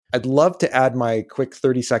I'd love to add my quick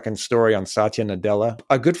 30-second story on Satya Nadella.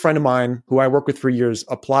 A good friend of mine who I worked with for years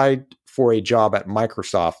applied for a job at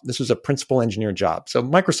Microsoft. This was a principal engineer job. So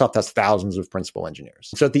Microsoft has thousands of principal engineers.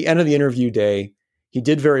 So at the end of the interview day, he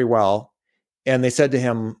did very well. And they said to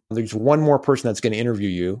him, there's one more person that's going to interview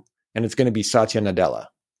you, and it's going to be Satya Nadella.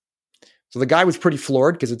 So the guy was pretty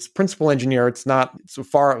floored because it's principal engineer. It's not so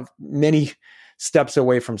far, many steps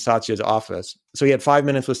away from Satya's office. So he had 5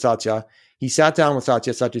 minutes with Satya. He sat down with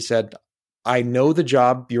Satya. Satya said, I know the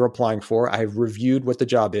job you're applying for. I've reviewed what the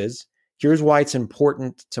job is. Here's why it's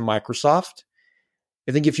important to Microsoft.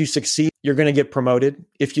 I think if you succeed, you're going to get promoted.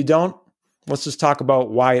 If you don't, let's just talk about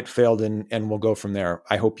why it failed and we'll go from there.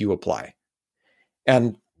 I hope you apply.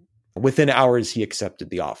 And within hours, he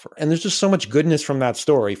accepted the offer. And there's just so much goodness from that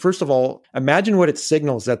story. First of all, imagine what it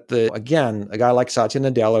signals that a guy like Satya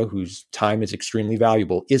Nadella, whose time is extremely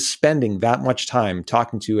valuable, is spending that much time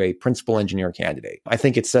talking to a principal engineer candidate. I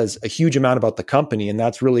think it says a huge amount about the company, and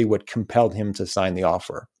that's really what compelled him to sign the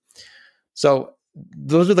offer. So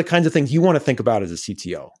those are the kinds of things you want to think about as a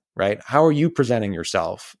CTO, right? How are you presenting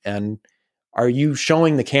yourself? And are you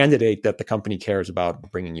showing the candidate that the company cares about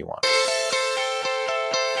bringing you on?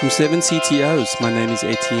 From 7 CTOs, my name is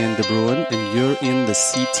Etienne De Bruin, and you're in the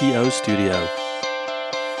CTO Studio.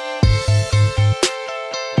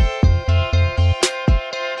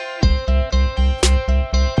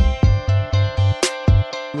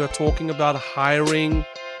 We're talking about hiring.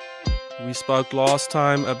 We spoke last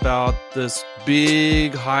time about this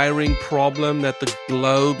big hiring problem that the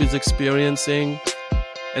globe is experiencing,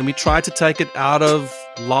 and we tried to take it out of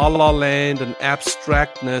la land and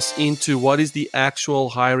abstractness into what is the actual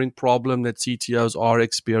hiring problem that CTOs are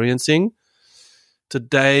experiencing.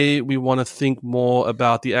 Today, we want to think more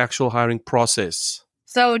about the actual hiring process.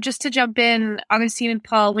 So just to jump in, Agustin and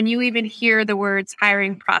Paul, when you even hear the words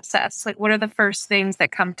hiring process, like what are the first things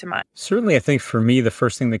that come to mind? Certainly, I think for me, the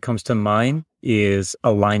first thing that comes to mind is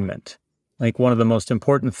alignment. Like one of the most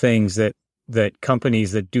important things that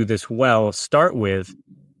companies that do this well start with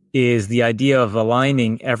is the idea of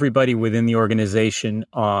aligning everybody within the organization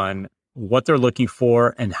on what they're looking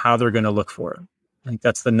for and how they're going to look for it. I think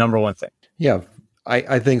that's the number one thing. Yeah,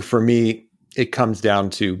 I think for me, it comes down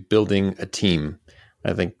to building a team.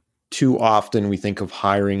 I think too often we think of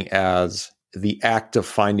hiring as the act of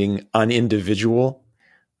finding an individual,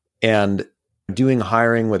 and doing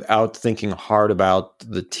hiring without thinking hard about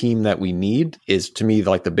the team that we need is, to me,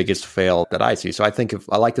 like the biggest fail that I see. So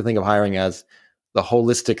I like to think of hiring as the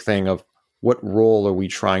holistic thing of what role are we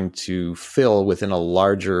trying to fill within a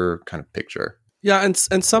larger kind of picture. Yeah, and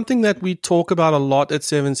something that we talk about a lot at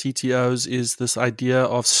 7 CTOs is this idea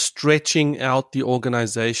of stretching out the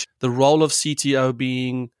organization. The role of CTO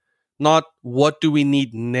being not what do we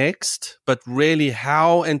need next, but really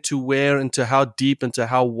how and to where and to how deep and to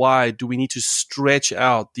how wide do we need to stretch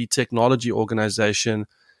out the technology organization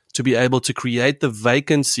to be able to create the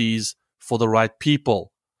vacancies for the right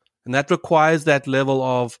people. And that requires that level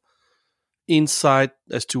of insight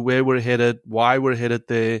as to where we're headed, why we're headed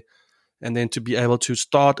there, and then to be able to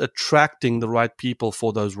start attracting the right people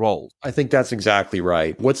for those roles. I think that's exactly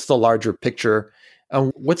right. What's the larger picture?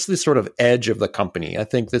 What's the sort of edge of the company? I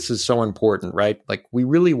think this is so important, right? Like we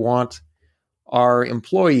really want our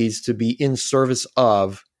employees to be in service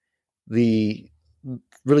of the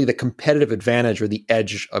competitive advantage or the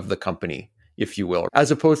edge of the company, if you will,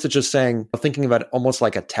 as opposed to just thinking about it almost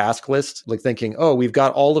like a task list, like thinking, oh, we've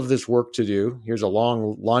got all of this work to do. Here's a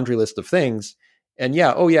long laundry list of things. And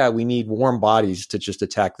we need warm bodies to just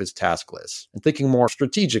attack this task list. And thinking more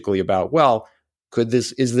strategically about, well,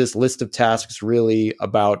 is this list of tasks really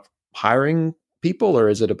about hiring people, or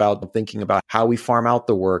is it about thinking about how we farm out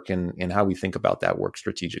the work and how we think about that work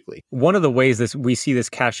strategically? One of the ways that we see this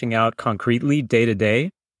cashing out concretely day to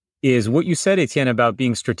day is what you said, Etienne, about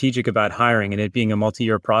being strategic about hiring and it being a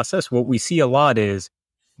multi-year process. What we see a lot is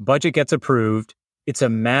budget gets approved. It's a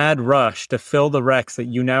mad rush to fill the recs that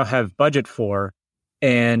you now have budget for.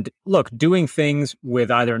 And look, doing things with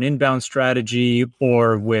either an inbound strategy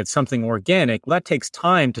or with something organic, that takes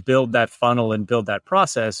time to build that funnel and build that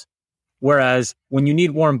process. Whereas when you need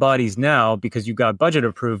warm bodies now because you got budget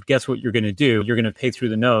approved, guess what you're going to do? You're going to pay through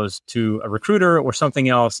the nose to a recruiter or something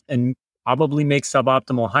else and probably make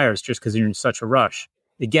suboptimal hires just because you're in such a rush.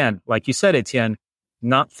 Again, like you said, Etienne,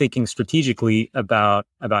 not thinking strategically about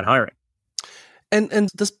hiring. And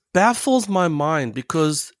this baffles my mind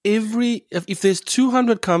because if there's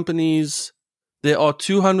 200 companies, there are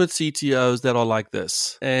 200 CTOs that are like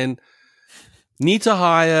this and need to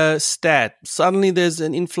hire stat. Suddenly there's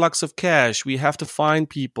an influx of cash. We have to find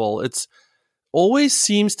people. It's always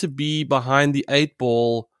seems to be behind the eight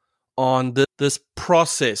ball on this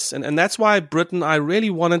process. And that's why, Britton, I really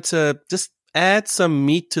wanted to just add some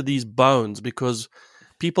meat to these bones, because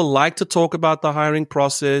people like to talk about the hiring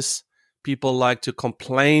process. People like to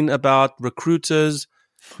complain about recruiters.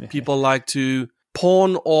 People like to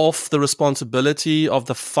pawn off the responsibility of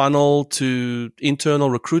the funnel to internal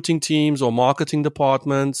recruiting teams or marketing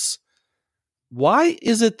departments. Why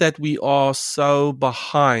is it that we are so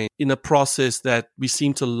behind in a process that we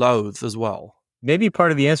seem to loathe as well? Maybe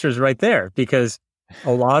part of the answer is right there, because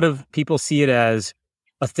a lot of people see it as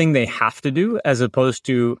a thing they have to do as opposed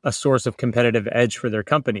to a source of competitive edge for their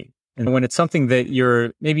company. And when it's something that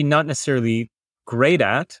you're maybe not necessarily great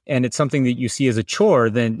at, and it's something that you see as a chore,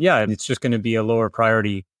 then yeah, it's just going to be a lower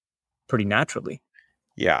priority pretty naturally.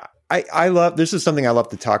 Yeah. I love, this is something I love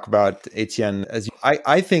to talk about, Etienne.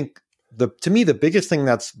 I think to me, the biggest thing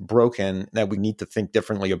that's broken that we need to think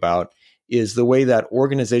differently about is the way that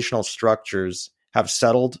organizational structures have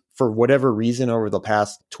settled for whatever reason over the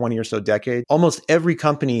past 20 or so decades. Almost every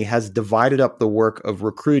company has divided up the work of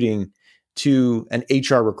recruiting to an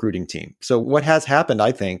HR recruiting team. So what has happened,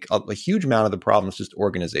 I think, a huge amount of the problem is just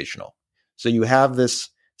organizational. So you have this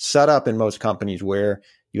set up in most companies where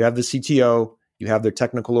you have the CTO, you have their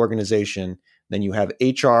technical organization, then you have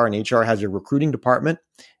HR, and HR has a recruiting department.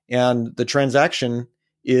 And the transaction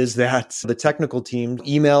is that the technical team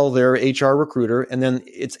email their HR recruiter, and then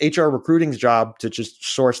it's HR recruiting's job to just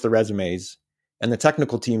source the resumes. And the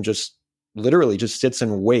technical team just literally just sits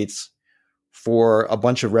and waits for a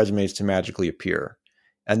bunch of resumes to magically appear.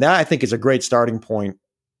 And that, I think, is a great starting point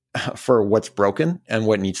for what's broken and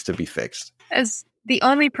what needs to be fixed. As the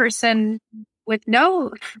only person with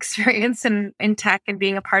no experience in tech and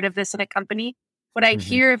being a part of this in a company, what I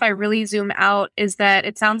hear, if I really zoom out, is that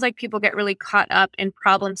it sounds like people get really caught up in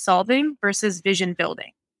problem solving versus vision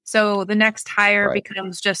building. So the next hire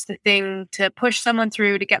becomes just the thing to push someone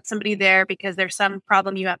through to get somebody there because there's some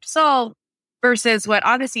problem you have to solve, versus what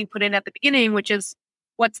Augustine put in at the beginning, which is,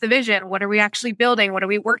 what's the vision? What are we actually building? What are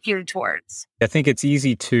we working towards? I think it's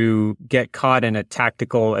easy to get caught in a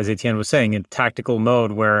tactical, as Etienne was saying, in tactical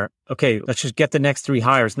mode where, okay, let's just get the next 3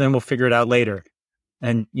 hires and then we'll figure it out later.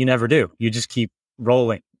 And you never do. You just keep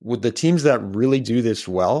rolling. With the teams that really do this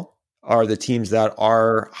well are the teams that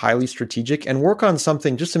are highly strategic and work on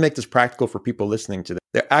something, just to make this practical for people listening to this.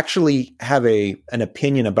 They actually have an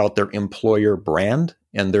opinion about their employer brand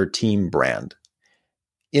and their team brand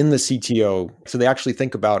in the CTO. So they actually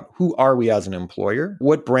think about, who are we as an employer?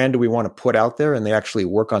 What brand do we want to put out there? And they actually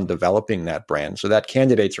work on developing that brand so that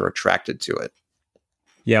candidates are attracted to it.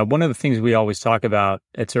 Yeah, one of the things we always talk about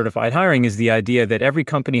at Certified Hiring is the idea that every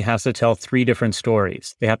company has to tell 3 different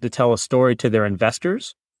stories. They have to tell a story to their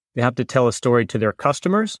investors, they have to tell a story to their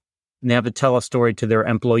customers, and they have to tell a story to their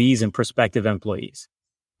employees and prospective employees.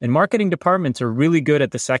 And marketing departments are really good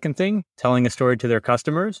at the second thing, telling a story to their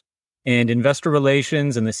customers. And investor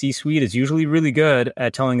relations and the C-suite is usually really good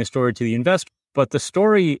at telling a story to the investor. But the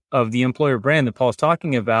story of the employer brand that Paul's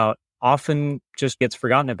talking about often just gets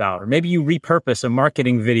forgotten about. Or maybe you repurpose a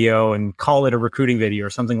marketing video and call it a recruiting video or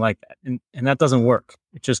something like that. And that doesn't work.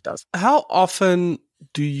 It just doesn't. How often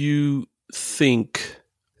do you think,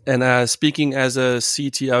 and speaking as a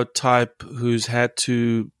CTO type who's had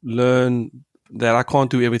to learn that I can't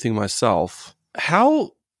do everything myself,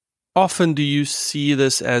 how often do you see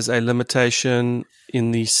this as a limitation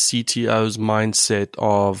in the CTO's mindset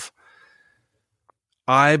of,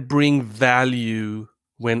 I bring value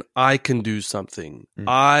when I can do something.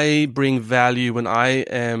 I bring value when I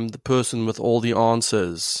am the person with all the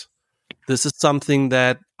answers. This is something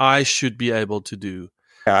that I should be able to do.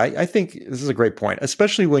 Yeah, I think this is a great point,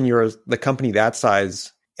 especially when you're the company that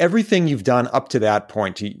size. Everything you've done up to that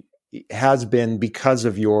point has been because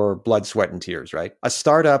of your blood, sweat, and tears, right? A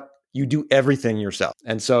startup, you do everything yourself.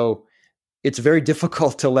 And so it's very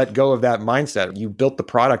difficult to let go of that mindset. You built the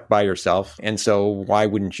product by yourself. And so why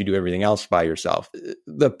wouldn't you do everything else by yourself?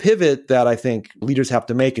 The pivot that I think leaders have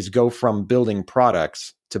to make is go from building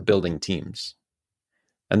products to building teams.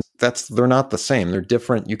 And they're not the same. They're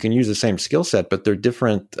different. You can use the same skill set, but they're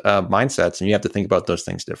different mindsets. And you have to think about those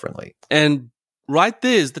things differently. And right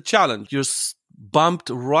there is the challenge. You're bumped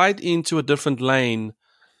right into a different lane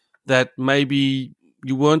that maybe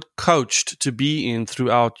you weren't coached to be in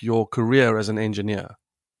throughout your career as an engineer.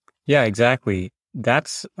 Yeah, exactly.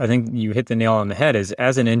 I think you hit the nail on the head. Is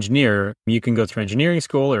as an engineer, you can go through engineering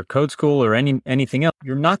school or code school or anything else.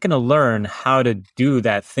 You're not going to learn how to do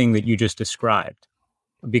that thing that you just described,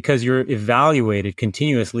 because you're evaluated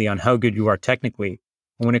continuously on how good you are technically.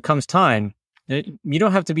 And when it comes time, you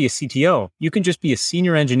don't have to be a CTO. You can just be a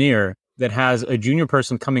senior engineer that has a junior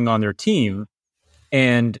person coming on their team,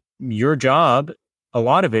 and your job a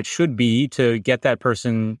lot of it should be to get that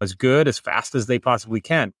person as good, as fast as they possibly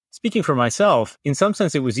can. Speaking for myself, in some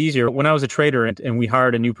sense, it was easier. When I was a trader and we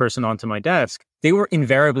hired a new person onto my desk, they were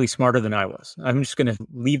invariably smarter than I was. I'm just going to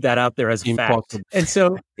leave that out there as a fact. And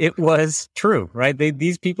so it was true, right?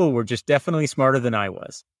 These people were just definitely smarter than I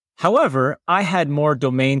was. However, I had more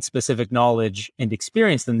domain-specific knowledge and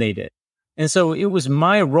experience than they did. And so it was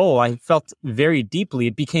my role. I felt very deeply.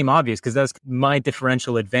 It became obvious because that's my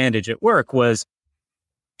differential advantage at work was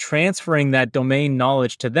transferring that domain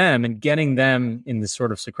knowledge to them and getting them in this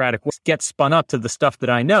sort of Socratic way, get spun up to the stuff that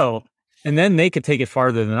I know, and then they could take it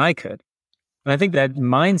farther than I could. And I think that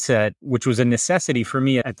mindset, which was a necessity for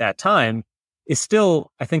me at that time, is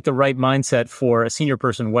still, I think, the right mindset for a senior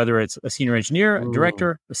person, whether it's a senior engineer, a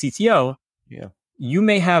director, a CTO. Yeah. You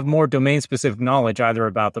may have more domain-specific knowledge either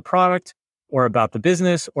about the product or about the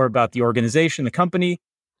business or about the organization, the company,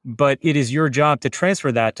 but it is your job to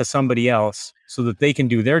transfer that to somebody else so that they can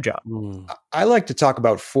do their job. I like to talk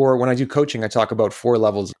about when I do coaching, I talk about 4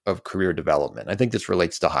 levels of career development. I think this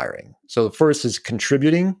relates to hiring. So the first is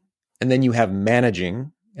contributing, and then you have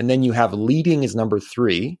managing, and then you have leading is number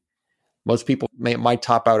 3. Most people might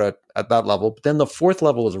top out at that level, but then the 4th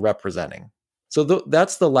level is representing. So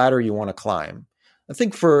that's the ladder you want to climb. I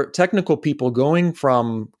think for technical people, going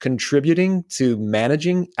from contributing to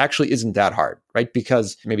managing actually isn't that hard, right?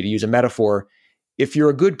 Because maybe to use a metaphor, if you're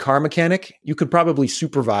a good car mechanic, you could probably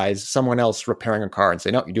supervise someone else repairing a car and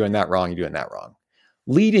say, no, you're doing that wrong, you're doing that wrong.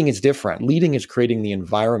 Leading is different. Leading is creating the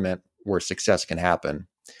environment where success can happen.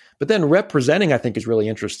 But then representing, I think, is really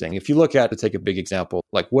interesting. If you look at, to take a big example,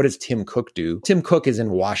 like what does Tim Cook do? Tim Cook is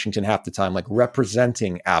in Washington half the time, like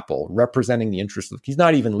representing Apple, representing the interests of, he's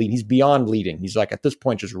not even leading, he's beyond leading. He's like at this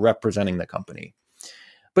point just representing the company.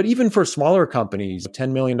 But even for smaller companies,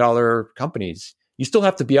 $10 million companies, you still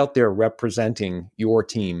have to be out there representing your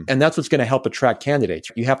team. And that's what's going to help attract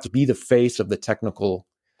candidates. You have to be the face of the technical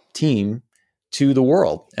team to the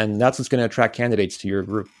world. And that's what's going to attract candidates to your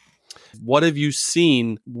group. What have you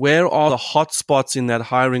seen? Where are the hot spots in that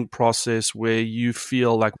hiring process where you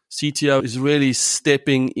feel like CTO is really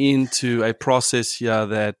stepping into a process here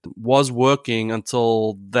that was working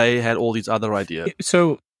until they had all these other ideas?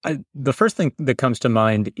 So the first thing that comes to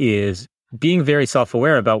mind is being very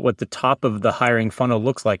self-aware about what the top of the hiring funnel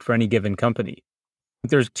looks like for any given company.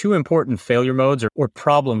 There's 2 important failure modes or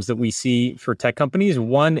problems that we see for tech companies.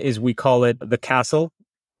 One is we call it the castle,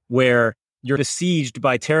 where you're besieged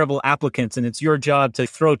by terrible applicants and it's your job to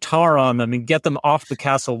throw tar on them and get them off the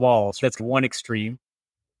castle walls. That's one extreme.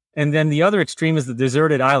 And then the other extreme is the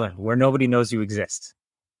deserted island where nobody knows you exist.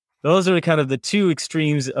 Those are kind of the 2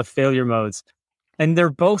 extremes of failure modes. And they're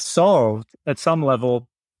both solved at some level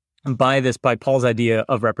by Paul's idea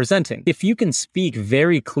of representing. If you can speak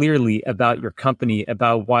very clearly about your company,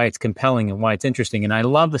 about why it's compelling and why it's interesting, and I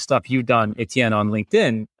love the stuff you've done, Etienne, on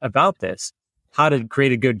LinkedIn about this, how to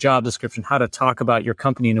create a good job description, how to talk about your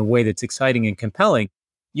company in a way that's exciting and compelling,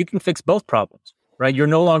 you can fix both problems, right? You're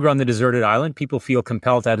no longer on the deserted island. People feel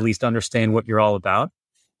compelled to at least understand what you're all about.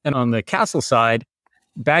 And on the castle side,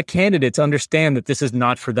 bad candidates understand that this is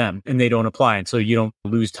not for them and they don't apply. And so you don't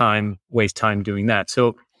lose time, waste time doing that.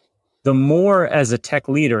 So the more as a tech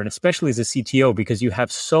leader, and especially as a CTO, because you have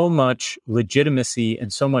so much legitimacy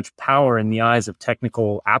and so much power in the eyes of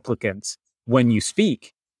technical applicants when you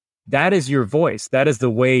speak, that is your voice. That is the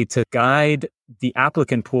way to guide the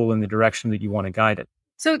applicant pool in the direction that you want to guide it.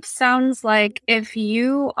 So it sounds like if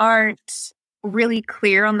you aren't really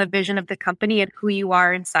clear on the vision of the company and who you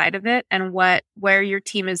are inside of it and where your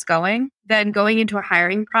team is going, then going into a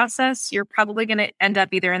hiring process, you're probably going to end up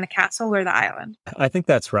either in the castle or the island. I think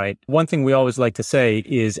that's right. One thing we always like to say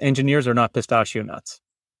is engineers are not pistachio nuts.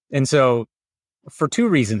 And so for 2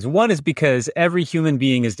 reasons. One is because every human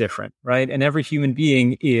being is different, right? And every human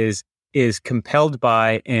being is compelled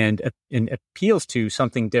by and appeals to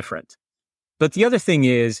something different. But the other thing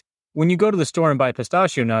is, when you go to the store and buy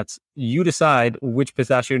pistachio nuts, you decide which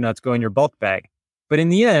pistachio nuts go in your bulk bag. But in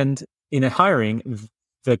the end, in a hiring,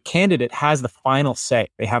 the candidate has the final say.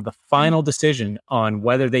 They have the final decision on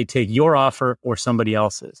whether they take your offer or somebody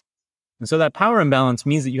else's. And so that power imbalance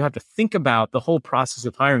means that you have to think about the whole process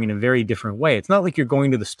of hiring in a very different way. It's not like you're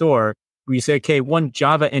going to the store where you say, okay, 1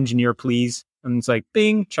 Java engineer, please. And it's like,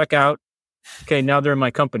 bing, check out. Okay, now they're in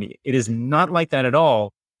my company. It is not like that at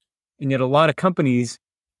all. And yet a lot of companies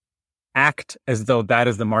act as though that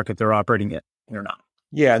is the market they're operating in. They're not.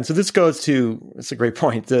 Yeah. And so this goes to, it's a great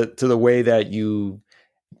point, to the way that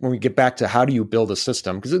when we get back to how do you build a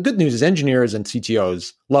system, because the good news is engineers and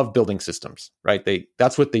CTOs love building systems, right?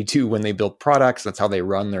 That's what they do when they build products. That's how they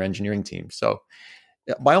run their engineering team. So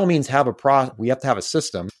by all means have we have to have a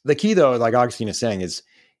system. The key though, like Augustine is saying, is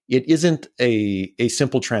it isn't a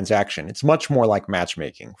simple transaction. It's much more like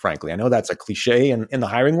matchmaking, frankly. I know that's a cliche in the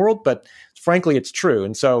hiring world, but frankly, it's true.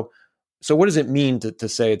 And so what does it mean to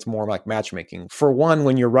say it's more like matchmaking? For one,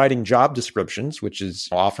 when you're writing job descriptions, which is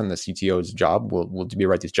often the CTO's job, will be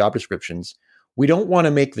write these job descriptions. We don't want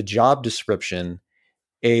to make the job description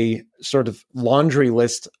a sort of laundry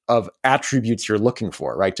list of attributes you're looking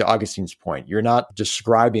for, right? To Augustine's point, you're not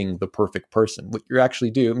describing the perfect person. What you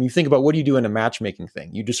actually do, I mean, you think about what do you do in a matchmaking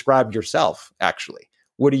thing? You describe yourself, actually.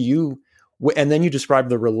 And then you describe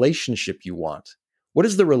the relationship you want. What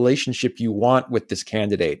is the relationship you want with this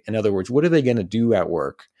candidate? In other words, what are they going to do at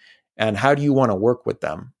work? And how do you want to work with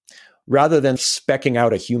them? Rather than specking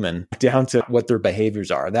out a human down to what their behaviors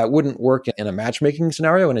are. That wouldn't work in a matchmaking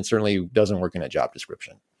scenario, and it certainly doesn't work in a job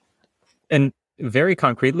description. And very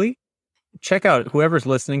concretely, check out, whoever's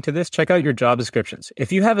listening to this, check out your job descriptions.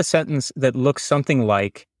 If you have a sentence that looks something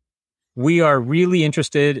like, we are really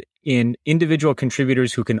interested in individual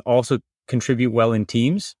contributors who can also contribute well in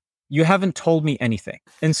teams, you haven't told me anything.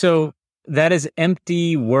 And so that is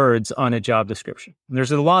empty words on a job description.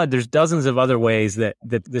 There's dozens of other ways that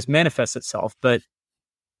this manifests itself, but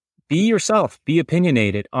be yourself, be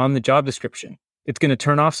opinionated on the job description. It's going to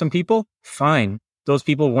turn off some people. Fine. Those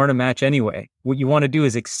people weren't a match anyway. What you want to do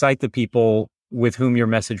is excite the people with whom your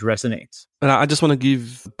message resonates. And I just want to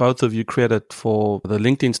give both of you credit for the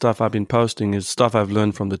LinkedIn stuff I've been posting is stuff I've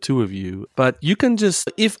learned from the two of you. But you can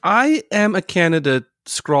if I am a candidate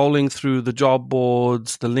scrolling through the job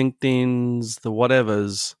boards, the LinkedIn's, the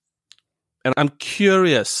whatevers, and I'm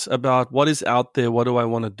curious about what is out there, what do I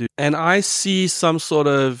want to do? And I see some sort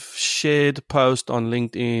of shared post on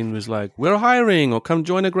LinkedIn was like, we're hiring or come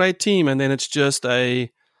join a great team. And then it's just a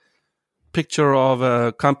picture of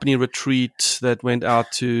a company retreat that went out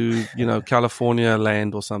to, California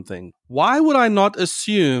land or something. Why would I not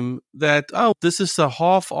assume that, this is a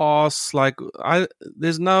half-ass,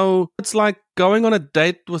 it's like going on a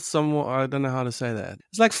date with someone, I don't know how to say that.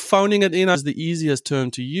 It's like phoning it in as the easiest term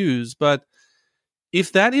to use, but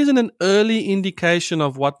if that isn't an early indication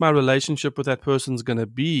of what my relationship with that person's going to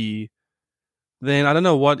be, then I don't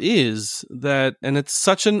know what is that. And it's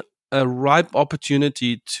such a ripe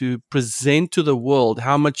opportunity to present to the world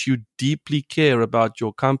how much you deeply care about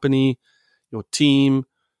your company, your team,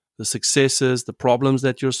 the successes, the problems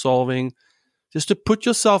that you're solving, just to put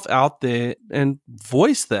yourself out there and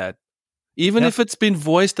voice that. Even if it's been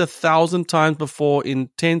voiced 1,000 times before in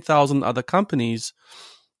 10,000 other companies,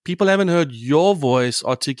 people haven't heard your voice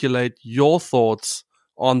articulate your thoughts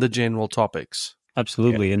on the general topics.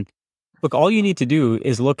 Absolutely. Yeah. And look, all you need to do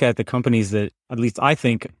is look at the companies that, at least I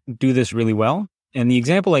think, do this really well. And the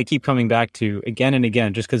example I keep coming back to again and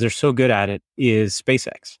again, just because they're so good at it, is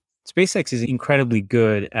SpaceX. SpaceX is incredibly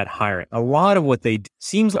good at hiring. A lot of what they do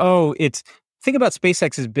seems, think about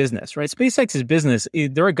SpaceX's business, right? SpaceX's business,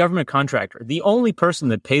 they're a government contractor. The only person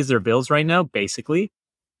that pays their bills right now, basically,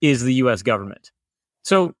 is the US government.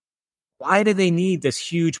 So why do they need this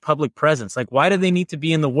huge public presence? Like, why do they need to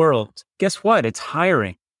be in the world? Guess what? It's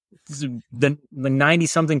hiring. The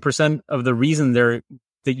 90-something% of the reason that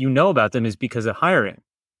you know about them is because of hiring.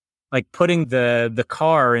 Like putting the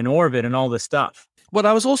car in orbit and all this stuff. But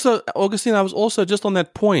Augustine, I was also just on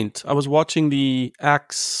that point. I was watching the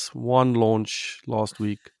Axe-1 launch last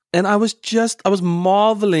week. And I was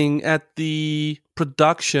marveling at the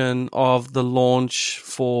production of the launch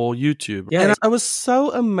for YouTube. Yeah. And I was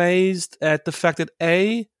so amazed at the fact that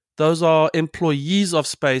those are employees of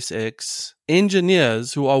SpaceX,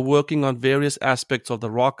 engineers who are working on various aspects of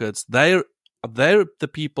the rockets. They're the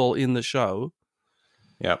people in the show.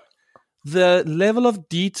 Yep. The level of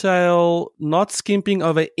detail, not skimping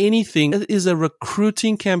over anything, it is a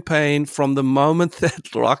recruiting campaign from the moment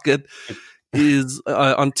that rocket is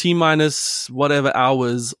on T-minus whatever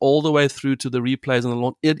hours all the way through to the replays on the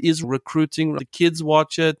launch. It is recruiting. The kids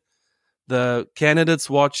watch it. The candidates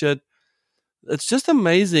watch it. It's just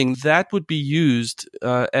amazing. That would be used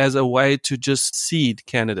as a way to just seed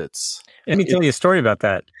candidates. Let me tell you a story about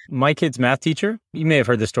that. My kid's math teacher, you may have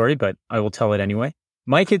heard the story, but I will tell it anyway.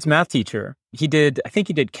 My kid's math teacher, I think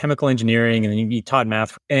he did chemical engineering and then he taught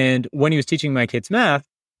math. And when he was teaching my kids math,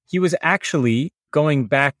 he was actually going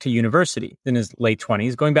back to university in his late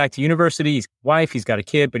 20s, going back to university. He's wife, he's got a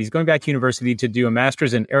kid, but he's going back to university to do a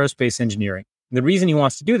master's in aerospace engineering. And the reason he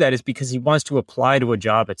wants to do that is because he wants to apply to a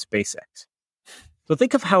job at SpaceX. So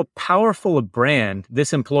think of how powerful a brand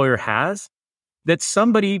this employer has, that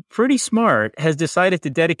somebody pretty smart has decided to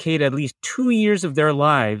dedicate at least 2 years of their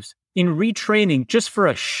lives in retraining just for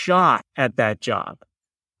a shot at that job,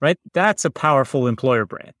 right? That's a powerful employer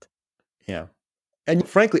brand. Yeah. And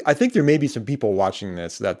frankly, I think there may be some people watching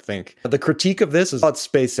this that think the critique of this is about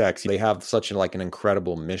SpaceX. They have such an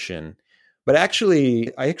incredible mission. But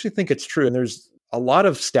actually, I actually think it's true. And there's a lot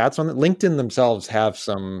of stats on it. LinkedIn themselves have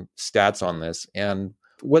some stats on this. And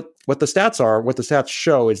what the stats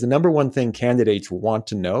show is the number one thing candidates want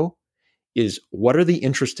to know is what are the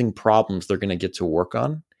interesting problems they're going to get to work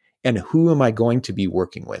on and who am I going to be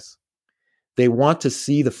working with? They want to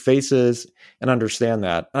see the faces and understand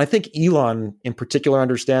that. And I think Elon in particular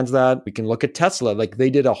understands that. We can look at Tesla. Like they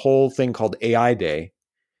did a whole thing called AI Day,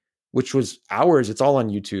 which was hours. It's all on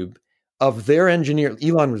YouTube of their engineer.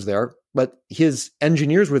 Elon was there, but his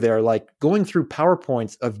engineers were there, like going through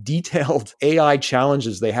PowerPoints of detailed AI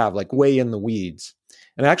challenges they have, like way in the weeds.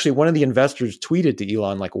 And actually, one of the investors tweeted to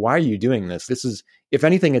Elon, like, why are you doing this? This is, if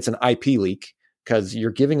anything, it's an IP leak because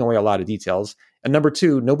you're giving away a lot of details. And number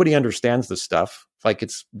two, nobody understands this stuff. Like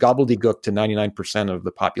it's gobbledygook to 99% of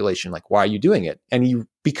the population. Like, why are you doing it? And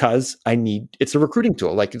because it's a recruiting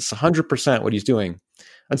tool. Like it's 100% what he's doing.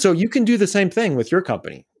 And so you can do the same thing with your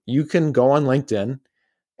company. You can go on LinkedIn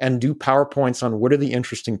and do PowerPoints on what are the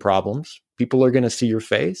interesting problems. People are going to see your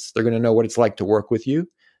face. They're going to know what it's like to work with you.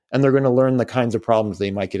 And they're going to learn the kinds of problems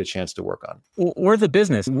they might get a chance to work on. Or the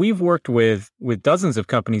business. We've worked with dozens of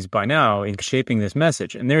companies by now in shaping this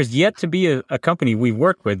message. And there's yet to be a company we've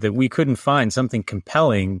worked with that we couldn't find something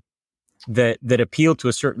compelling that appealed to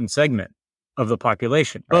a certain segment of the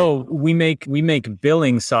population. Right. Oh, we make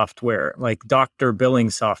billing software, like doctor billing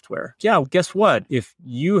software. Yeah, guess what? If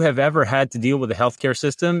you have ever had to deal with the healthcare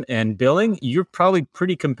system and billing, you're probably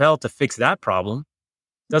pretty compelled to fix that problem.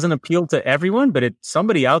 Doesn't appeal to everyone, but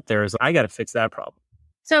somebody out there is like, I got to fix that problem.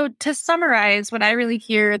 So to summarize, what I really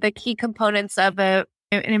hear, the key components of an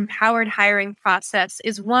empowered hiring process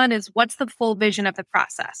is what's the full vision of the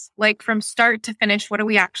process? Like from start to finish, what do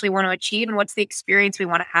we actually want to achieve? And what's the experience we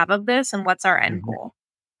want to have of this? And what's our end goal?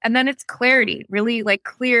 And then it's clarity, really like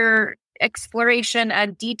clear exploration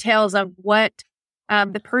and details of what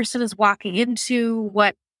the person is walking into,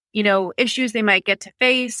 what issues they might get to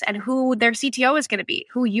face and who their CTO is going to be,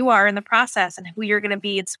 who you are in the process and who you're going to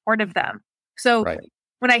be in support of them. So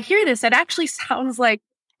when I hear this, it actually sounds like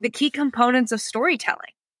the key components of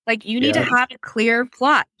storytelling. Like you need to have a clear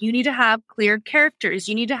plot. You need to have clear characters.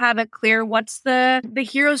 You need to have a clear, what's the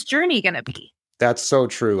hero's journey going to be? That's so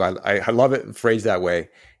true. I love it phrased that way.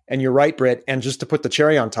 And you're right, Britt. And just to put the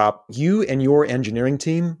cherry on top, you and your engineering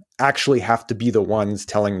team actually have to be the ones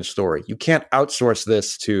telling the story. You can't outsource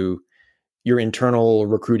this to your internal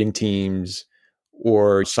recruiting teams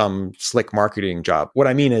or some slick marketing job. What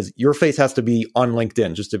I mean is your face has to be on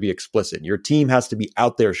LinkedIn, just to be explicit. Your team has to be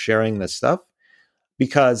out there sharing this stuff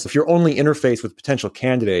because if your only interface with potential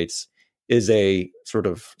candidates is a sort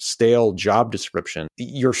of stale job description,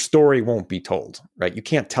 your story won't be told, right? You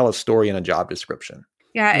can't tell a story in a job description.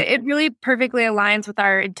 Yeah, it really perfectly aligns with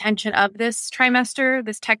our intention of this trimester,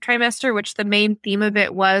 this tech trimester, which the main theme of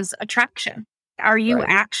it was attraction. Are you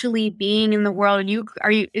actually being in the world?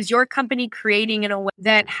 Is your company creating in a way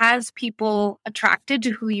that has people attracted to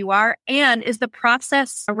who you are? And is the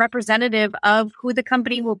process a representative of who the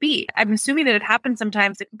company will be? I'm assuming that it happens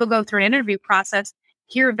sometimes that people go through an interview process,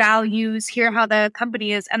 hear values, hear how the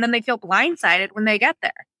company is, and then they feel blindsided when they get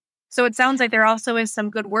there. So it sounds like there also is some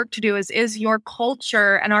good work to do. Is your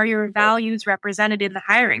culture and are your values represented in the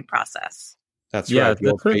hiring process? That's right.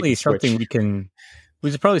 That's certainly something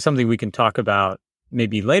which is probably something we can talk about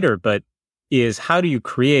maybe later, but is how do you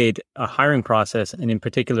create a hiring process and in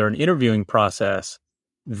particular an interviewing process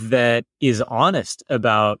that is honest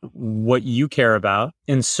about what you care about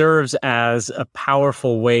and serves as a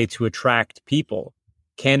powerful way to attract people,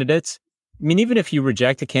 candidates. I mean, even if you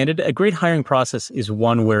reject a candidate, a great hiring process is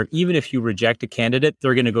one where even if you reject a candidate,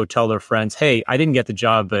 they're going to go tell their friends, hey, I didn't get the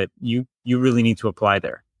job, but you really need to apply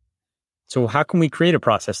there. So how can we create a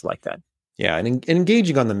process like that? Yeah, and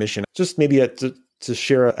engaging on the mission. Just maybe to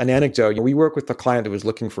share an anecdote, we work with a client that was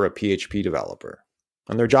looking for a PHP developer.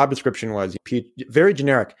 And their job description was very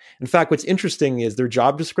generic. In fact, what's interesting is their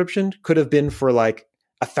job description could have been for like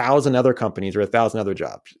 1,000 other companies or 1,000 other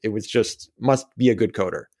jobs. It was just, must be a good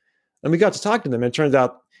coder. And we got to talk to them. And it turns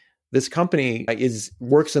out this company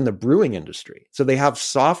works in the brewing industry. So they have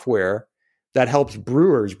software that helps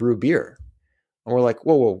brewers brew beer. And we're like,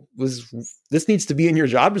 whoa, this needs to be in your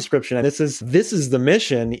job description. And this is the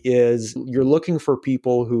mission is you're looking for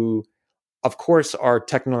people who, of course, are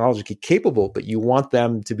technologically capable, but you want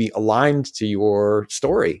them to be aligned to your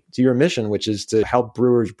story, to your mission, which is to help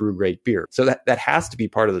brewers brew great beer. So that has to be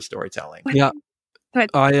part of the storytelling. Yeah.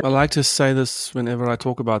 I like to say this whenever I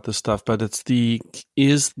talk about this stuff, but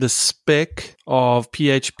is the spec of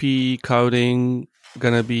PHP coding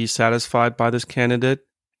going to be satisfied by this candidate?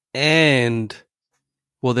 And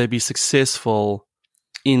will they be successful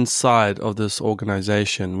inside of this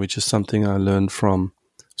organization, which is something I learned from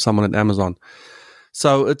someone at Amazon.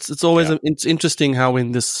 So it's always it's interesting how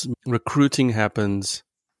when this recruiting happens,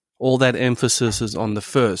 all that emphasis is on the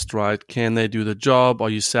first, right? Can they do the job? Are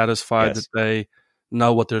you satisfied that they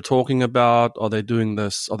know what they're talking about? Are they doing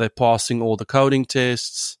this? Are they passing all the coding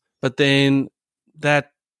tests? But then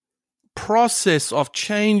that process of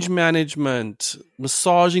change management,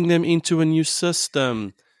 massaging them into a new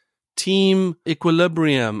system, team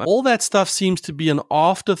equilibrium, all that stuff seems to be an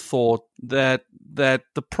afterthought that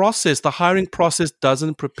the process, the hiring process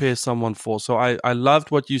doesn't prepare someone for. So I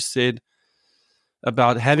loved what you said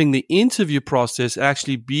about having the interview process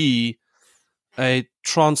actually be a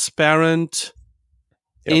transparent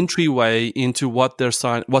entryway into what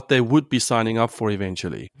they would be signing up for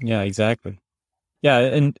eventually. Yeah, exactly.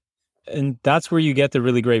 Yeah, and that's where you get the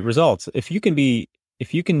really great results. If you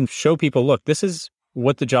can show people, look, this is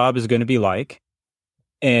what the job is going to be like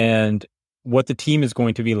and what the team is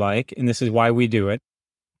going to be like, and this is why we do it,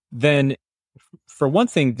 then for one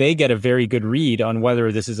thing, they get a very good read on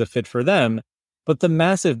whether this is a fit for them. But the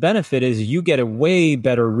massive benefit is you get a way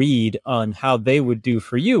better read on how they would do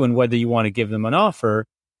for you and whether you want to give them an offer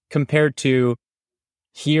compared to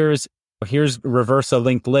here's reverse a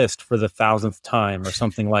linked list for the 1,000th time or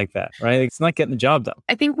something like that, right? It's not getting the job done.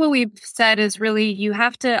 I think what we've said is really you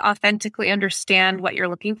have to authentically understand what you're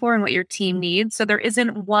looking for and what your team needs. So there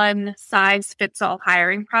isn't one size fits all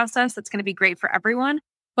hiring process that's going to be great for everyone.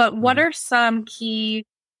 But what are some key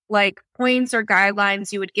points or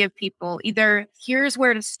guidelines you would give people? Either here's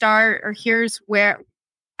where to start or here's where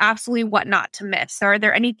absolutely what not to miss. So are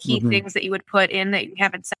there any key things that you would put in that you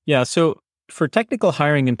haven't said? Yeah. So for technical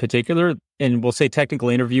hiring in particular, and we'll say technical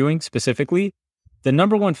interviewing specifically, the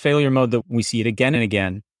number one failure mode that we see it again and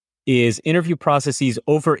again is interview processes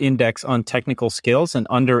over-index on technical skills and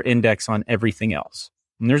under-index on everything else.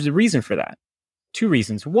 And there's a reason for that. Two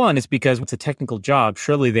reasons. One is because it's a technical job.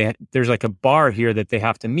 Surely there's like a bar here that they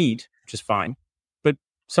have to meet, which is fine. But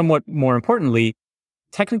somewhat more importantly,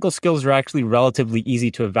 technical skills are actually relatively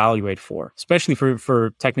easy to evaluate for, especially for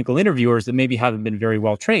technical interviewers that maybe haven't been very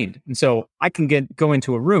well trained. And so I can go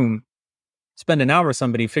into a room, spend an hour with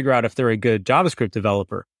somebody, figure out if they're a good JavaScript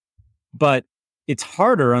developer. But it's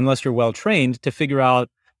harder unless you're well trained to figure out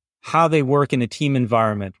how they work in a team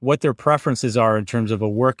environment, what their preferences are in terms of a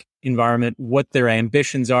work environment, what their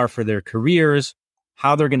ambitions are for their careers,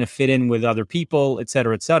 how they're going to fit in with other people, et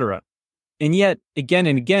cetera, et cetera. And yet, again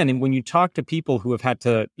and again, and when you talk to people who have had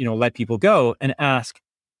to, let people go and ask,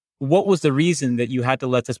 what was the reason that you had to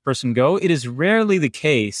let this person go? It is rarely the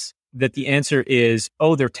case that the answer is,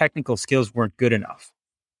 oh, their technical skills weren't good enough.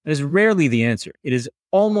 That is rarely the answer. It is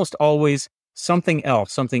almost always something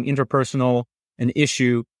else, something interpersonal, an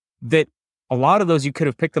issue that a lot of those you could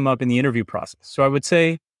have picked them up in the interview process. So I would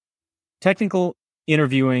say technical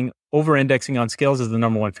interviewing, over-indexing on skills is the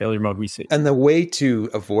number one failure mode we see. And the way to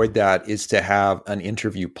avoid that is to have an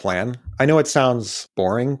interview plan. I know it sounds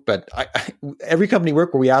boring, but every company where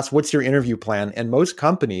we ask, what's your interview plan? And most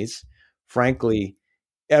companies, frankly,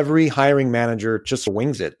 every hiring manager just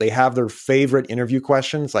wings it. They have their favorite interview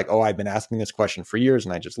questions, like, oh, I've been asking this question for years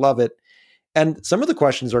and I just love it. And some of the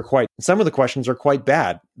questions are quite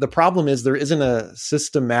bad. The problem is there isn't a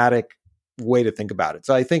systematic way to think about it.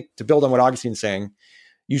 So I think to build on what Augustin's saying,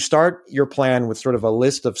 you start your plan with sort of a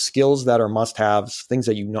list of skills that are must-haves, things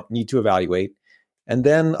that you need to evaluate, and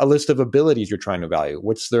then a list of abilities you're trying to evaluate.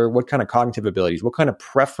 What kind of cognitive abilities? What kind of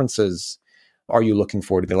preferences are you looking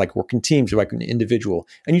for? Do they like working teams? Do they like an individual?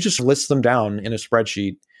 And you just list them down in a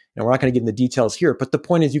spreadsheet. We're not going to get into the details here, but the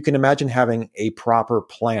point is you can imagine having a proper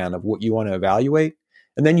plan of what you want to evaluate,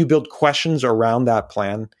 and then you build questions around that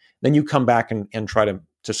plan. Then you come back and try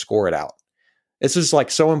to score it out. This is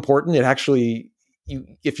so important. It actually,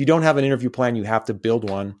 if you don't have an interview plan, you have to build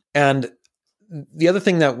one. And the other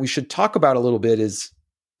thing that we should talk about a little bit is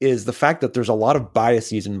the fact that there's a lot of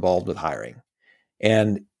biases involved with hiring.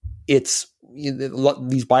 And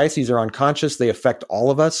these biases are unconscious. They affect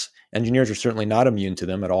all of us. Engineers are certainly not immune to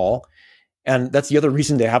them at all. And that's the other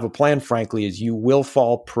reason to have a plan, frankly, is you will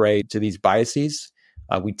fall prey to these biases.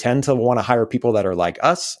 We tend to want to hire people that are like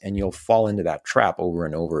us, and you'll fall into that trap over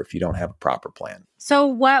and over if you don't have a proper plan. So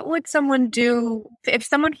what would someone do if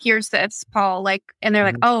someone hears this, Paul, and they're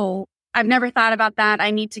like, oh, I've never thought about that.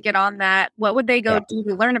 I need to get on that. What would they go do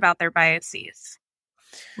to learn about their biases?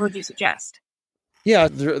 What would you suggest? Yeah,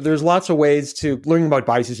 there's lots of ways to learn about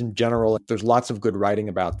biases in general. There's lots of good writing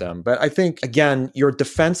about them. But I think, again, your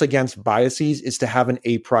defense against biases is to have an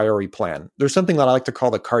a priori plan. There's something that I like to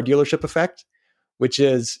call the car dealership effect, which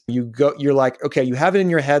is you're like, okay, you have it in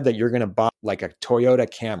your head that you're going to buy like a Toyota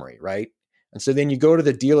Camry, right? And so then you go to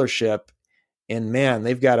the dealership and man,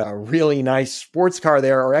 they've got a really nice sports car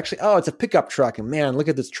there, or actually, oh, it's a pickup truck. And man, look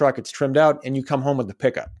at this truck, it's trimmed out, and you come home with the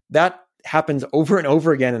pickup. That happens over and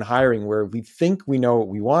over again in hiring where we think we know what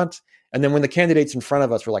we want. And then when the candidate's in front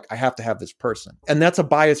of us, we're like, I have to have this person. And that's a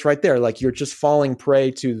bias right there. Like you're just falling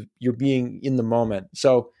prey to your being in the moment.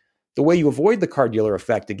 So the way you avoid the car dealer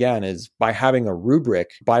effect, again, is by having a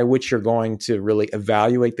rubric by which you're going to really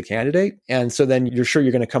evaluate the candidate. And so then you're sure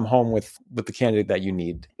you're going to come home with the candidate that you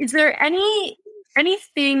need. Is there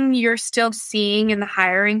anything you're still seeing in the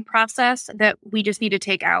hiring process that we just need to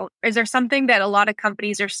take out? Is there something that a lot of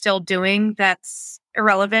companies are still doing that's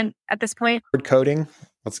irrelevant at this point? Word coding,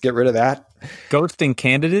 let's get rid of that. Ghosting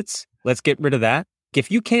candidates, let's get rid of that. If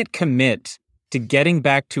you can't commit to getting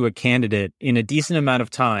back to a candidate in a decent amount of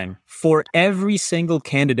time, for every single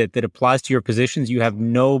candidate that applies to your positions, you have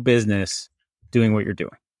no business doing what you're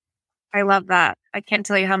doing. I love that. I can't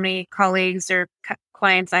tell you how many colleagues or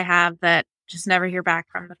clients I have that just never hear back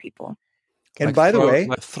from the people. And like by the way,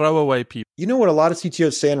 throwaway people. You know what a lot of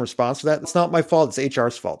CTOs say in response to that? It's not my fault, it's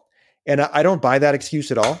HR's fault. And I don't buy that excuse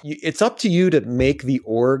at all. It's up to you to make the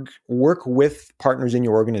org work with partners in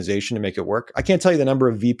your organization to make it work. I can't tell you the number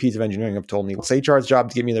of VPs of engineering have told me it's HR's job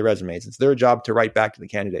to give me the resumes. It's their job to write back to the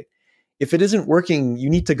candidate. If it isn't working, you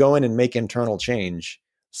need to go in and make internal change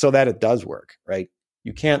so that it does work, right?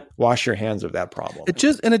 You can't wash your hands of that problem. It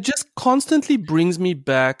just constantly brings me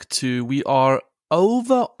back to we are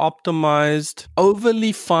over optimized,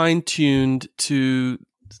 overly fine tuned to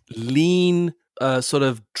lean, sort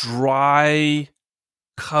of dry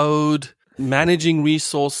code, managing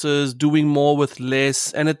resources, doing more with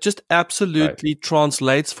less. And it just absolutely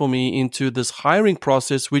translates for me into this hiring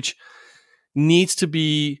process, which needs to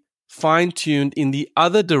be fine tuned in the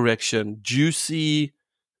other direction, juicy,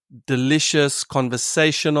 delicious,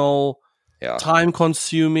 conversational, time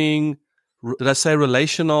consuming. Did I say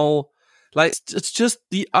relational? Like it's just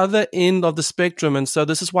the other end of the spectrum. And so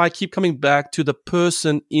this is why I keep coming back to the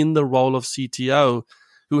person in the role of CTO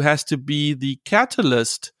who has to be the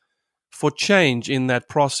catalyst for change in that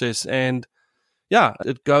process. And yeah,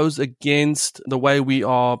 it goes against the way we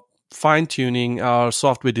are fine tuning our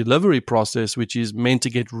software delivery process, which is meant to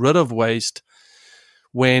get rid of waste,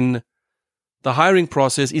 when the hiring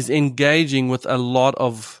process is engaging with a lot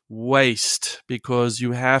of waste because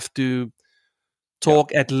you have to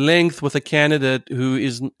talk at length with a candidate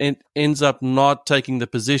who ends up not taking the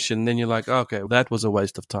position. Then you're like, okay, that was a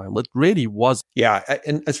waste of time. It really was. Yeah.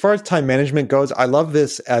 And as far as time management goes, I love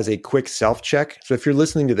this as a quick self-check. So if you're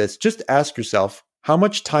listening to this, just ask yourself, how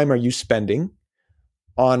much time are you spending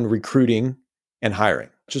on recruiting and hiring?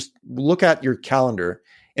 Just look at your calendar.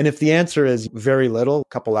 And if the answer is very little,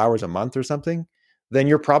 a couple hours a month or something, then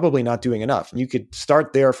you're probably not doing enough. You could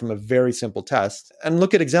start there from a very simple test and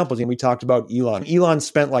look at examples. And we talked about Elon. Elon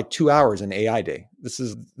spent like 2 hours in AI Day.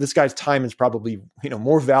 This guy's time is probably,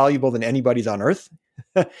 more valuable than anybody's on earth.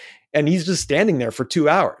 And he's just standing there for 2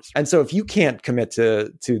 hours. And so if you can't commit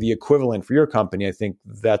to the equivalent for your company, I think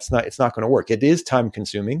it's not going to work. It is time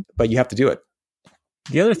consuming, but you have to do it.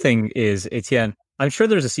 The other thing is, Etienne, I'm sure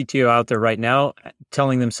there's a CTO out there right now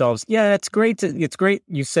telling themselves, yeah, it's great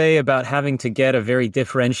you say about having to get a very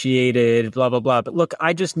differentiated blah, blah, blah. But look,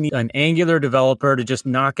 I just need an Angular developer to just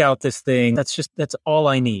knock out this thing. That's all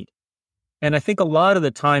I need. And I think a lot of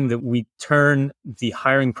the time that we turn the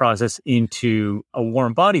hiring process into a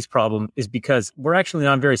warm bodies problem is because we're actually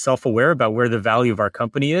not very self-aware about where the value of our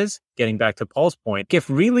company is. Getting back to Paul's point, if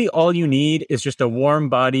really all you need is just a warm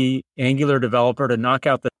body Angular developer to knock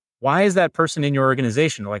out why is that person in your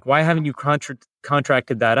organization? Like, why haven't you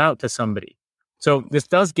contracted that out to somebody? So this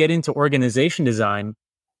does get into organization design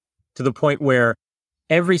to the point where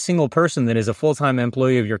every single person that is a full-time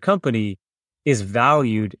employee of your company is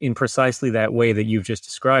valued in precisely that way that you've just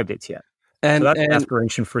described, Etienne. So that's an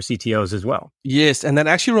aspiration for CTOs as well. Yes, and that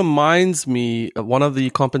actually reminds me of one of the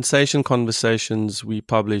compensation conversations we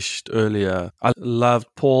published earlier. I loved,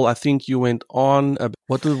 Paul, I think you went on,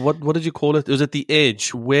 what did you call it? It was at the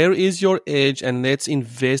edge. Where is your edge? And let's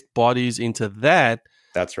invest bodies into that.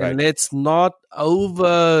 That's right. And let's not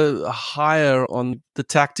over hire on the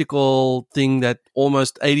tactical thing that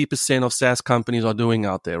almost 80% of SaaS companies are doing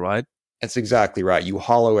out there, right? That's exactly right. You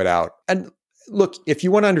hollow it out. And look, if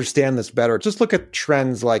you want to understand this better, just look at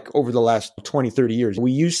trends like over the last 20, 30 years.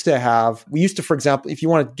 We used to, for example, if you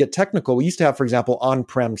want to get technical, we used to have, for example,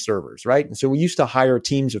 on-prem servers, right? And so we used to hire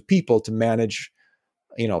teams of people to manage,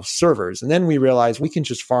 servers. And then we realized we can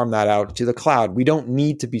just farm that out to the cloud. We don't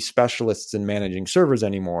need to be specialists in managing servers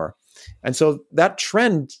anymore. And so that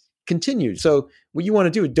trend continues. So what you want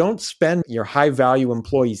to do, don't spend your high value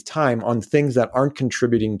employees' time on things that aren't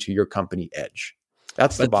contributing to your company edge.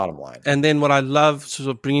 That's the bottom line. And then what I love, sort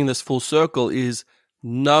of bringing this full circle, is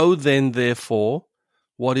know then, therefore,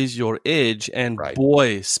 what is your edge, and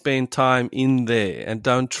boy, spend time in there and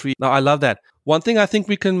don't treat. Now, I love that. One thing I think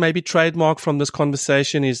we can maybe trademark from this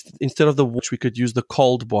conversation is instead of the watch, we could use the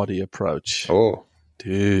cold body approach. Oh,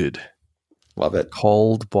 dude. Love it.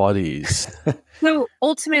 Cold bodies. So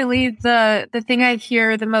ultimately, the thing I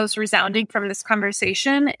hear the most resounding from this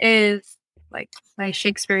conversation is like my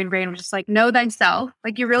Shakespearean brain was just like, know thyself.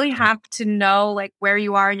 Like you really have to know like where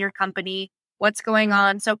you are in your company, what's going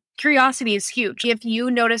on. So curiosity is huge. If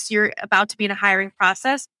you notice you're about to be in a hiring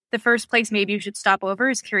process, the first place maybe you should stop over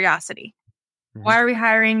is curiosity. Mm-hmm. Why are we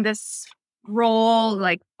hiring this role?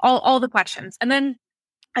 Like all the questions. And then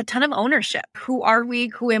a ton of ownership. Who are we?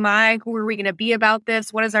 Who am I? Who are we going to be about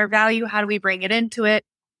this? What is our value? How do we bring it into it?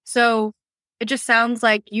 So it just sounds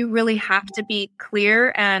like you really have to be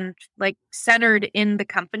clear and like centered in the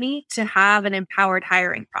company to have an empowered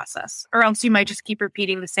hiring process, or else you might just keep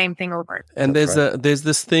repeating the same thing over. And there's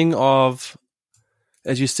this thing of,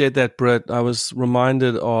 as you said that, Britt, I was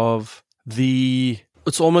reminded of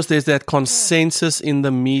it's almost there's that consensus in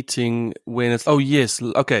the meeting when it's, oh yes,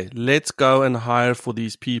 okay, let's go and hire for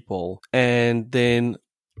these people. And then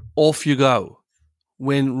off you go.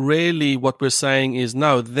 When really what we're saying is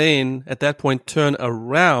no, then at that point, turn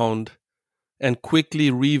around and quickly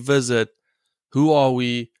revisit who are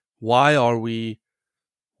we? Why are we?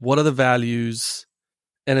 What are the values?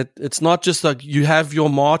 And it's not just like you have your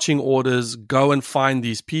marching orders, go and find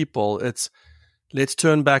these people. It's let's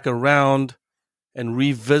turn back around and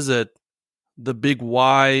revisit the big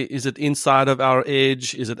why. Is it inside of our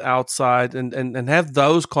edge? Is it outside? And have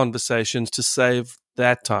those conversations to save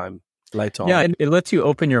that time later on. Yeah, it lets you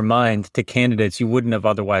open your mind to candidates you wouldn't have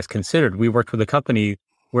otherwise considered. We worked with a company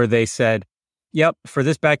where they said, yep, for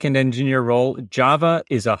this backend engineer role, Java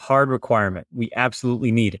is a hard requirement. We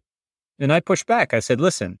absolutely need it. And I pushed back. I said,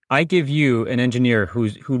 listen, I give you an engineer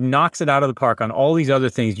who knocks it out of the park on all these other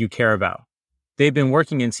things you care about. They've been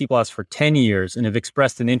working in C++ for 10 years and have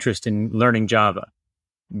expressed an interest in learning Java.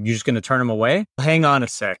 You're just going to turn them away? Hang on a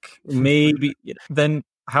sec. Maybe. Then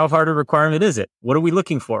how hard a requirement is it? What are we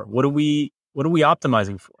looking for? What are we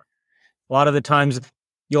optimizing for? A lot of the times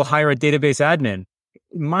you'll hire a database admin.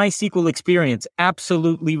 MySQL experience,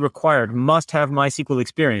 absolutely required. Must have MySQL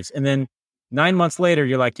experience. And then 9 months later,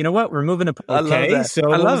 you're like, you know what? We're moving to... Okay, so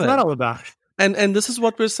what was that all about? And this is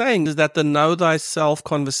what we're saying, is that the know thyself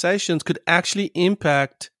conversations could actually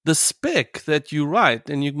impact the spec that you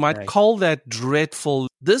write. And you might call that dreadful.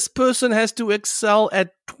 This person has to excel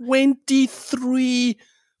at 23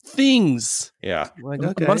 things. Yeah. Like,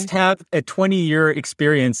 okay. Must have a 20-year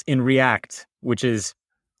experience in React, which is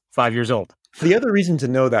 5 years old. The other reason to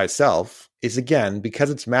know thyself is, again,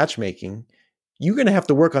 because it's matchmaking, you're going to have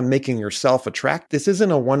to work on making yourself attractive. This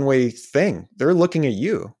isn't a one-way thing. They're looking at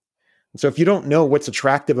you. So if you don't know what's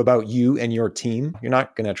attractive about you and your team, you're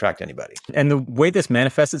not going to attract anybody. And the way this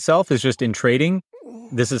manifests itself is just in trading.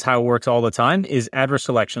 This is how it works all the time, is adverse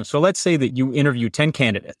selection. So let's say that you interview 10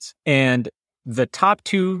 candidates and the top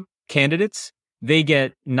 2 candidates, they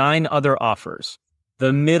get 9 other offers.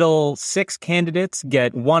 The middle 6 candidates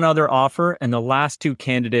get 1 other offer and the last 2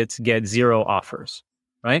 candidates get 0 offers,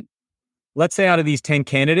 right? Let's say out of these 10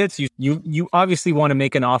 candidates, you obviously want to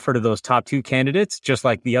make an offer to those top 2 candidates, just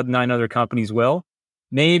like the other 9 other companies will.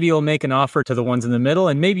 Maybe you'll make an offer to the ones in the middle,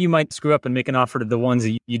 and maybe you might screw up and make an offer to the ones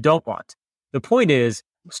that you don't want. The point is,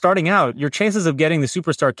 starting out, your chances of getting the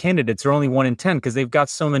superstar candidates are only 1 in 10 because they've got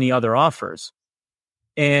so many other offers.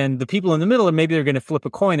 And the people in the middle, maybe they're going to flip a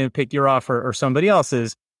coin and pick your offer or somebody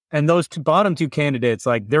else's. And those bottom 2 candidates,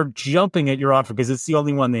 like they're jumping at your offer because it's the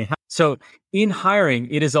only one they have. So in hiring,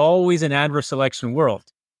 it is always an adverse selection world.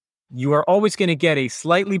 You are always going to get a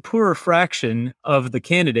slightly poorer fraction of the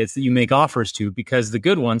candidates that you make offers to because the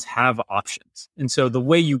good ones have options. And so the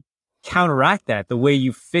way you counteract that, the way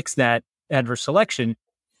you fix that adverse selection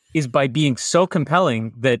is by being so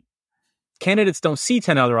compelling that candidates don't see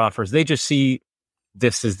 10 other offers. They just see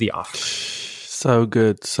this is the offer. So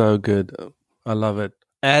good. So good. I love it.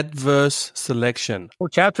 Adverse selection. Whole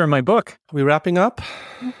chapter in my book. Are we wrapping up?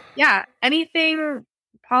 Yeah. Anything,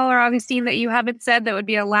 Paul or Augustine, that you haven't said that would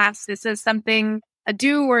be a last? This is something, a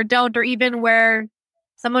do or don't, or even where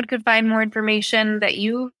someone could find more information that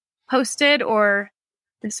you posted, or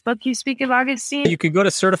this book you speak of, Augustine? You could go to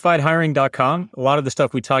certifiedhiring.com. A lot of the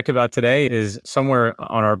stuff we talked about today is somewhere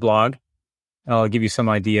on our blog. I'll give you some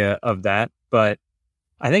idea of that. But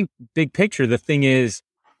I think big picture, the thing is,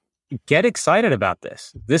 get excited about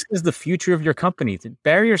this. This is the future of your company. The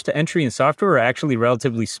barriers to entry in software are actually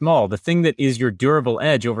relatively small. The thing that is your durable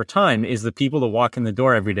edge over time is the people that walk in the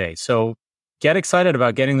door every day. So get excited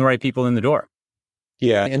about getting the right people in the door.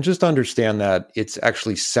 Yeah. And just understand that it's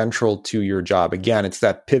actually central to your job. Again, it's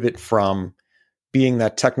that pivot from being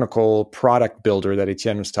that technical product builder that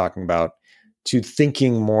Etienne was talking about to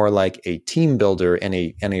thinking more like a team builder and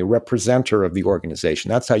a representer of the organization.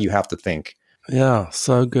 That's how you have to think. Yeah,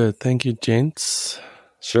 so good. Thank you, gents.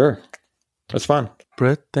 Sure. That's fun.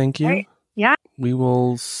 Britt, thank you. Right. Yeah. We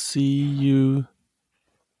will see you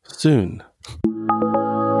soon.